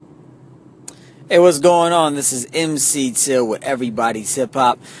Hey, what's going on? This is Emcees with Everybody's Hip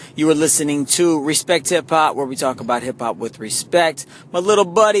Hop. You are listening to Respect Hip Hop, where we talk about hip hop with respect. My little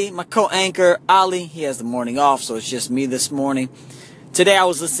buddy, my co-anchor, Ali, he has the morning off, so it's just me this morning. Today I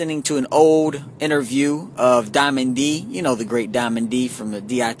was listening to an old interview of Diamond D, you know, the great Diamond D from the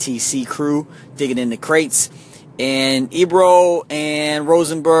DITC crew, Digging in the Crates. And Ebro and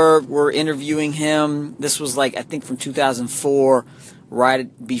Rosenberg were interviewing him. This was I think from 2004,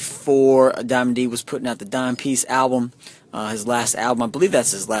 right before Diamond D was putting out the Dime Piece album, his last album. I believe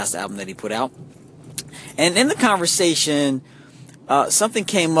that's his last album that he put out. And in the conversation, something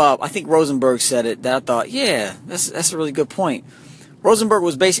came up. I think Rosenberg said it that I thought, yeah, that's a really good point. Rosenberg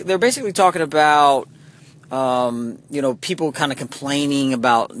was they're basically talking about, people kind of complaining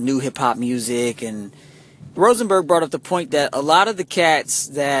about new hip hop music, and Rosenberg brought up the point that a lot of the cats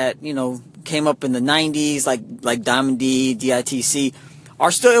that, came up in the 90s, like Diamond D, DITC,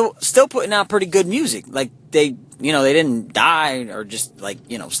 are still putting out pretty good music. Like they didn't die or just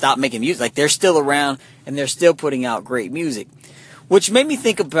stop making music. Like they're still around and they're still putting out great music. Which made me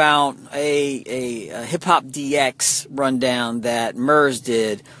think about a Hip Hop DX rundown that Murs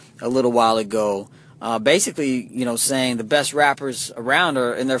did a little while ago. Basically, saying the best rappers around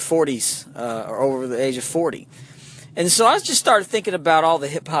are in their 40s or over the age of 40. And so I just started thinking about all the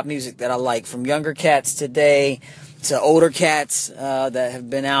hip hop music that I like, from younger cats today to older cats that have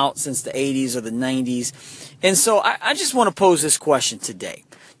been out since the 80s or the 90s. And so I just want to pose this question today.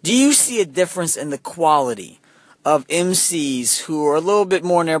 Do you see a difference in the quality of MCs who are a little bit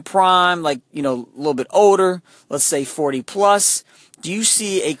more in their prime, a little bit older, let's say 40 plus? Do you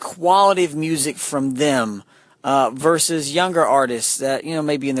see a quality of music from them versus younger artists that,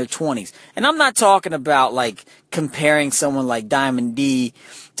 maybe in their 20s? And I'm not talking about comparing someone like Diamond D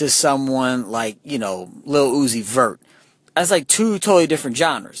to someone like, Lil Uzi Vert. That's two totally different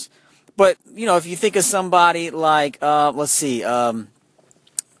genres. But, if you think of somebody like, a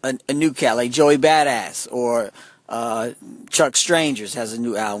new cat like Joey Badass, or Chuck Strangers has a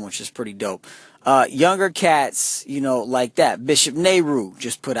new album, which is pretty dope. Younger cats, like that. Bishop Nehru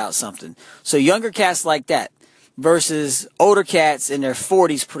just put out something. So younger cats like that versus older cats in their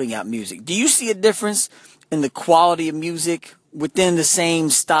 40s putting out music. Do you see a difference in the quality of music within the same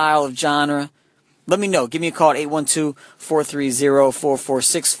style of genre? Let me know. Give me a call at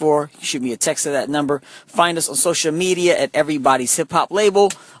 812-430-4464. Shoot me a text to that number. Find us on social media at Everybody's Hip Hop Label,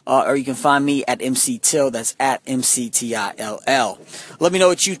 or you can find me at MC Till. That's at MCTILL. Let me know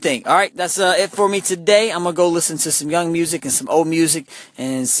what you think. All right, that's it for me today. I'm going to go listen to some young music and some old music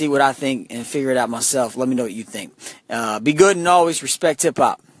and see what I think and figure it out myself. Let me know what you think. Be good and always respect hip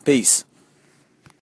hop. Peace.